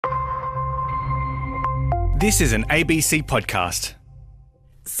This is an ABC podcast.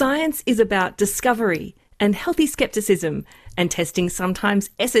 Science is about discovery and healthy skepticism and testing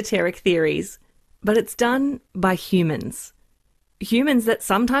sometimes esoteric theories. But it's done by humans. Humans that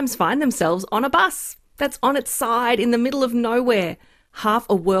sometimes find themselves on a bus that's on its side in the middle of nowhere, half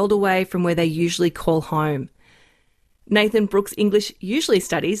a world away from where they usually call home. Nathan Brooks English usually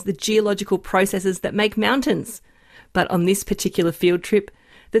studies the geological processes that make mountains. But on this particular field trip,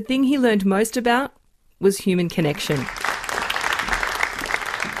 the thing he learned most about was human connection.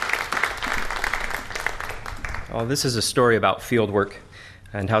 Well, this is a story about fieldwork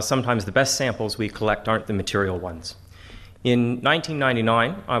and how sometimes the best samples we collect aren't the material ones. In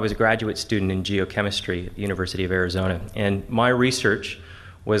 1999, I was a graduate student in geochemistry at the University of Arizona, and my research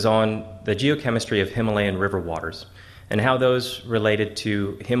was on the geochemistry of Himalayan river waters and how those related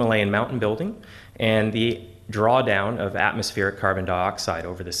to Himalayan mountain building and the drawdown of atmospheric carbon dioxide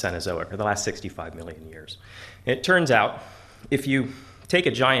over the Cenozoic for the last 65 million years. It turns out, if you take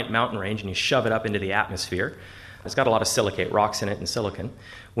a giant mountain range and you shove it up into the atmosphere, it's got a lot of silicate rocks in it and silicon.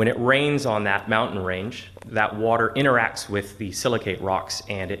 When it rains on that mountain range, that water interacts with the silicate rocks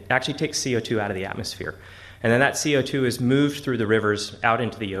and it actually takes CO2 out of the atmosphere. And then that CO2 is moved through the rivers out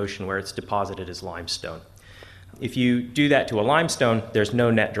into the ocean where it's deposited as limestone. If you do that to a limestone, there's no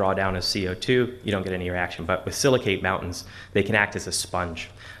net drawdown of CO2, you don't get any reaction. But with silicate mountains, they can act as a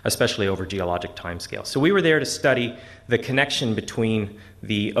sponge, especially over geologic timescales. So we were there to study the connection between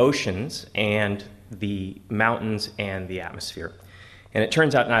the oceans and the mountains and the atmosphere. And it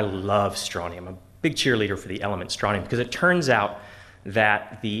turns out, and I love strontium, I'm a big cheerleader for the element strontium, because it turns out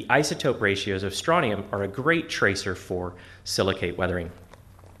that the isotope ratios of strontium are a great tracer for silicate weathering.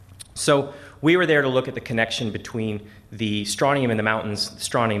 So we were there to look at the connection between the strontium in the mountains, the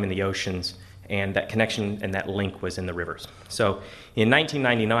strontium in the oceans, and that connection and that link was in the rivers. So in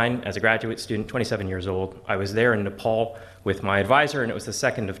 1999, as a graduate student, 27 years old, I was there in Nepal with my advisor, and it was the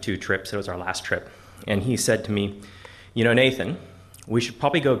second of two trips. It was our last trip. And he said to me, "You know, Nathan, we should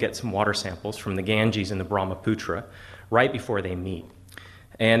probably go get some water samples from the Ganges and the Brahmaputra right before they meet."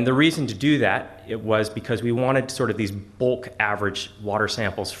 And the reason to do that, it was because we wanted sort of these bulk average water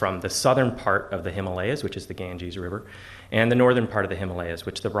samples from the southern part of the Himalayas, which is the Ganges River, and the northern part of the Himalayas,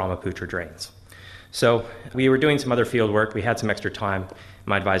 which the Brahmaputra drains. So we were doing some other field work. We had some extra time.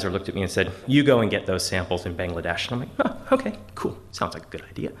 My advisor looked at me and said, "You go and get those samples in Bangladesh." And I'm like, "Oh, okay, cool. Sounds like a good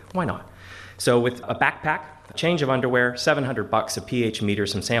idea. Why not?" So with a backpack, a change of underwear, $700, a pH meter,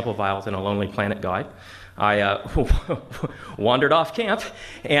 some sample vials, and a Lonely Planet guide, I wandered off camp.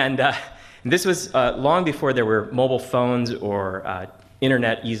 And this was long before there were mobile phones or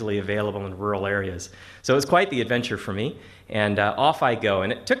internet easily available in rural areas. So it was quite the adventure for me. And off I go.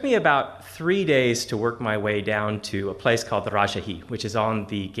 And it took me about 3 days to work my way down to a place called Rajshahi, which is on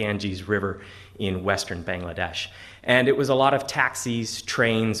the Ganges River in western Bangladesh. And it was a lot of taxis,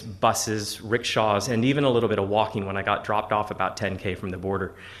 trains, buses, rickshaws, and even a little bit of walking when I got dropped off about 10K from the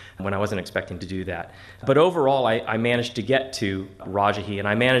border when I wasn't expecting to do that. But overall, I managed to get to Rajshahi, and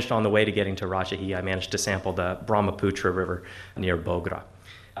I managed on the way to getting to Rajshahi, I managed to sample the Brahmaputra River near Bogra.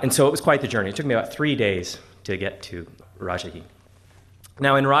 And so it was quite the journey. It took me about 3 days to get to Rajshahi.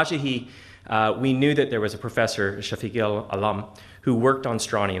 Now in Rajshahi, we knew that there was a professor, Shafiq al-Alam, who worked on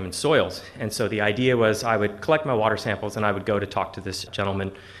strontium in soils. And so the idea was I would collect my water samples and I would go to talk to this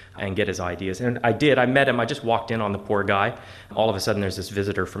gentleman and get his ideas. And I did. I met him. I just walked in on the poor guy. All of a sudden there's this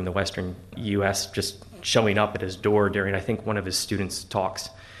visitor from the western U.S. just showing up at his door during, I think, one of his students' talks.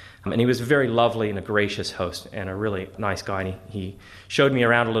 And he was a very lovely and a gracious host and a really nice guy. And he showed me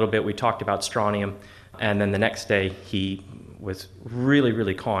around a little bit. We talked about strontium. And then the next day he was really,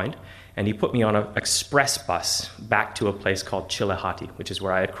 really kind. And he put me on an express bus back to a place called Chilahati, which is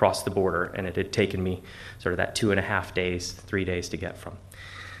where I had crossed the border, and it had taken me sort of that 2.5 days, 3 days to get from.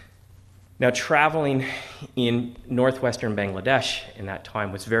 Now, traveling in northwestern Bangladesh in that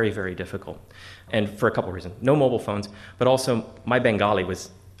time was very, very difficult, and for a couple of reasons. No mobile phones, but also my Bengali was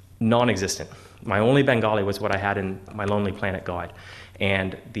non-existent. My only Bengali was what I had in my Lonely Planet guide,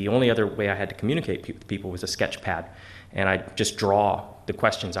 and the only other way I had to communicate with people was a sketch pad. And I'd just draw the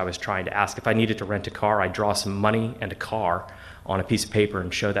questions I was trying to ask. If I needed to rent a car, I'd draw some money and a car on a piece of paper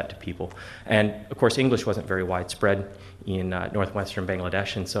and show that to people. And of course, English wasn't very widespread in northwestern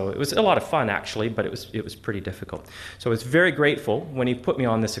Bangladesh, and so it was a lot of fun actually, but it was pretty difficult. So I was very grateful when he put me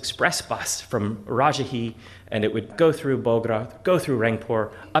on this express bus from Rajshahi, and it would go through Bogra, go through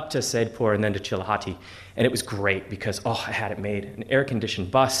Rangpur, up to Saidpur, and then to Chilahati. And it was great because, I had it made. An air-conditioned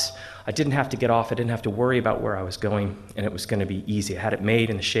bus. I didn't have to get off. I didn't have to worry about where I was going, and it was going to be easy. I had it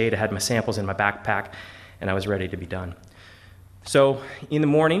made in the shade. I had my samples in my backpack, and I was ready to be done. So in the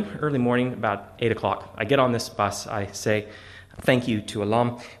morning, early morning, about 8 o'clock, I get on this bus. I say thank you to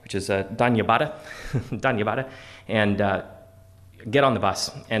Alam, which is Danyabada, Danyabada, and get on the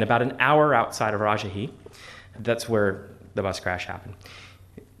bus. And about an hour outside of Rajahi, that's where the bus crash happened.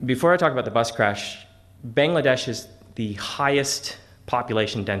 Before I talk about the bus crash, Bangladesh is the highest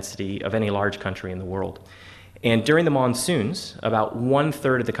population density of any large country in the world. And during the monsoons, about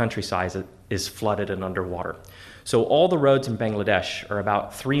 1/3 of the countryside is flooded and underwater. So all the roads in Bangladesh are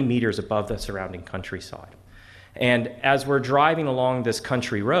about 3 meters above the surrounding countryside. And as we're driving along this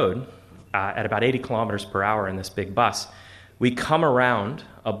country road at about 80 kilometers per hour in this big bus, we come around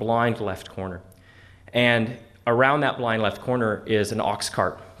a blind left corner. And around that blind left corner is an ox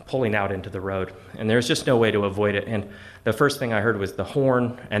cart pulling out into the road. And there's just no way to avoid it. And the first thing I heard was the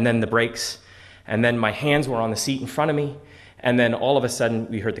horn, and then the brakes, and then my hands were on the seat in front of me. And then all of a sudden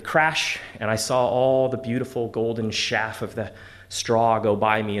we heard the crash, and I saw all the beautiful golden shaft of the straw go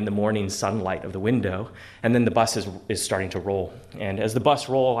by me in the morning sunlight of the window. And then the bus is starting to roll. And as the bus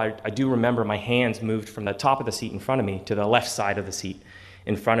rolled, I do remember my hands moved from the top of the seat in front of me to the left side of the seat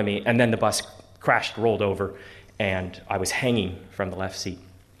in front of me. And then the bus crashed, rolled over, and I was hanging from the left seat.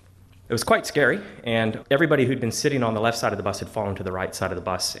 It was quite scary, and everybody who'd been sitting on the left side of the bus had fallen to the right side of the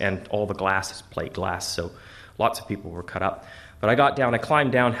bus, and all the glass is plate glass, so lots of people were cut up. But I got down, I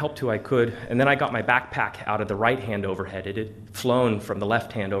climbed down, helped who I could, and then I got my backpack out of the right-hand overhead. It had flown from the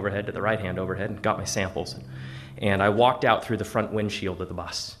left-hand overhead to the right-hand overhead, and got my samples. And I walked out through the front windshield of the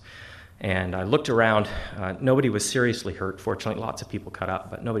bus. And I looked around. Nobody was seriously hurt. Fortunately, lots of people cut up,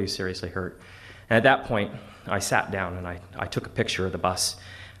 but nobody was seriously hurt. And at that point, I sat down and I took a picture of the bus.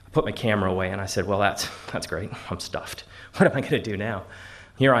 I put my camera away, and I said, well, that's great. I'm stuffed. What am I going to do now?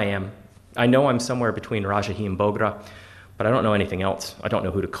 Here I am. I know I'm somewhere between Rajahi and Bogra, but I don't know anything else. I don't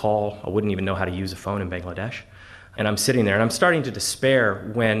know who to call. I wouldn't even know how to use a phone in Bangladesh. And I'm sitting there, and I'm starting to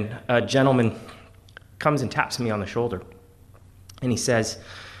despair when a gentleman comes and taps me on the shoulder. And he says,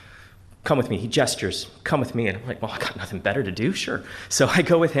 come with me. He gestures, come with me. And I'm like, well, I got nothing better to do, sure. So I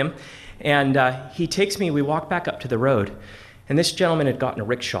go with him, and he takes me, we walk back up to the road, and this gentleman had gotten a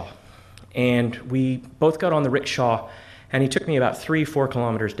rickshaw. And we both got on the rickshaw, and he took me about 3-4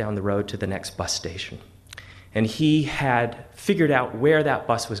 kilometers down the road to the next bus station. And he had figured out where that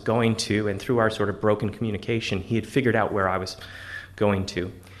bus was going to, and through our sort of broken communication, he had figured out where I was going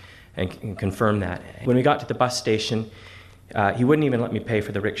to and confirmed that. When we got to the bus station, he wouldn't even let me pay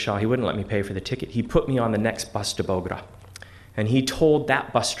for the rickshaw. He wouldn't let me pay for the ticket. He put me on the next bus to Bogra. And he told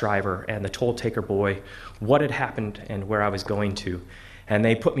that bus driver and the toll taker boy what had happened and where I was going to. And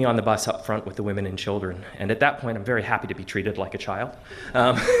they put me on the bus up front with the women and children. And at that point, I'm very happy to be treated like a child.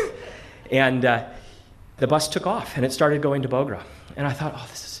 And the bus took off, and it started going to Bogra. And I thought, oh,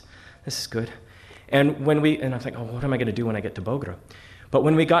 this is good. And I was like, oh, what am I going to do when I get to Bogra? But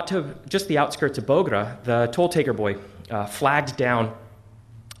when we got to just the outskirts of Bogra, the toll taker boy flagged down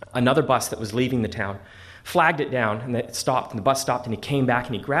another bus that was leaving the town, flagged it down, and it stopped, and the bus stopped, and he came back,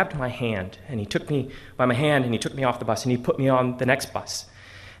 and he grabbed my hand, and he took me by my hand, and he took me off the bus, and he put me on the next bus.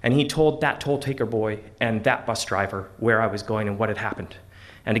 And he told that toll taker boy and that bus driver where I was going and what had happened.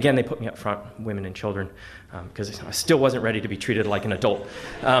 And again, they put me up front, women and children, because I still wasn't ready to be treated like an adult.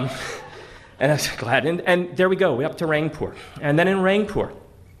 And I was glad. And there we go, we up to Rangpur. And then in Rangpur,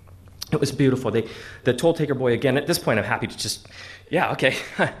 it was beautiful. The toll taker boy, again, at this point, I'm happy to just, yeah, okay,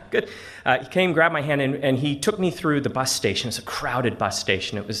 good. He came, grabbed my hand, and he took me through the bus station. It's a crowded bus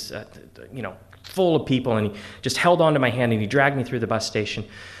station. It was, full of people, and he just held onto my hand, and he dragged me through the bus station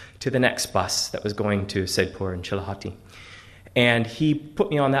to the next bus that was going to Saidpur and Chilhati. And he put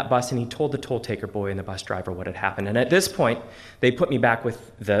me on that bus, and he told the toll taker boy and the bus driver what had happened. And at this point, they put me back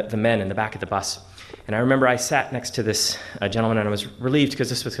with the men in the back of the bus. And I remember I sat next to this gentleman, and I was relieved because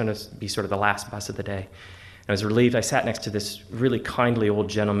this was going to be sort of the last bus of the day. And I was relieved. I sat next to this really kindly old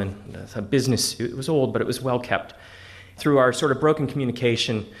gentleman, a business suit. It was old, but it was well kept. Through our sort of broken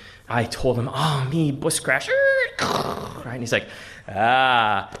communication, I told him, oh, me, bus crash. Right? And he's like,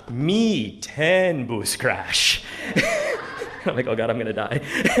 me, 10 bus crash. I'm like, oh God, I'm going to die,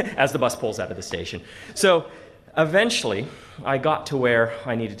 as the bus pulls out of the station. So eventually, I got to where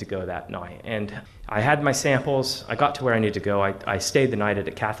I needed to go that night. And I had my samples. I got to where I needed to go. I stayed the night at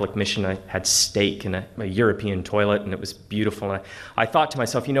a Catholic mission. I had steak and a European toilet, and it was beautiful. And I thought to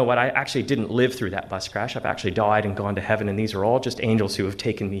myself, you know what? I actually didn't live through that bus crash. I've actually died and gone to heaven, and these are all just angels who have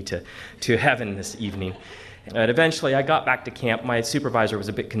taken me to heaven this evening. And eventually, I got back to camp. My supervisor was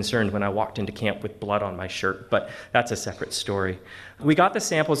a bit concerned when I walked into camp with blood on my shirt, but that's a separate story. We got the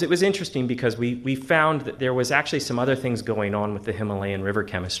samples. It was interesting because we found that there was actually some other things going on with the Himalayan river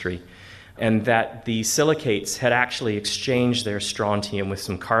chemistry. and that the silicates had actually exchanged their strontium with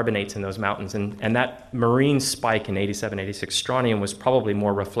some carbonates in those mountains, and that marine spike in 87, 86 strontium was probably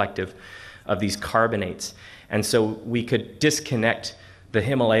more reflective of these carbonates. And so we could disconnect the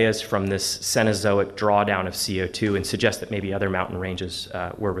Himalayas from this Cenozoic drawdown of CO2 and suggest that maybe other mountain ranges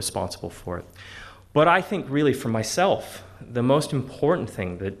were responsible for it. But I think really for myself, the most important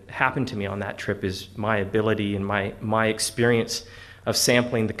thing that happened to me on that trip is my ability and my experience of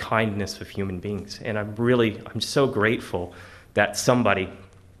sampling the kindness of human beings. And I'm so grateful that somebody,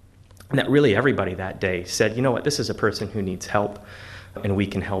 and that really everybody that day said, you know what, this is a person who needs help and we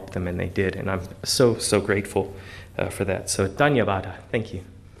can help them, and they did. And I'm so, so grateful for that. So Dhanyavada, thank you.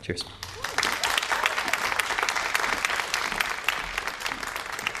 Cheers.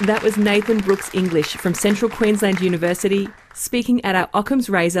 That was Nathan Brooks English from Central Queensland University speaking at our Occam's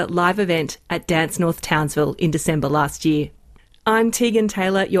Razor live event at Dance North Townsville in December last year. I'm Tegan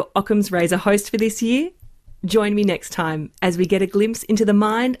Taylor, your Occam's Razor host for this year. Join me next time as we get a glimpse into the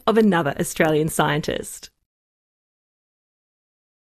mind of another Australian scientist.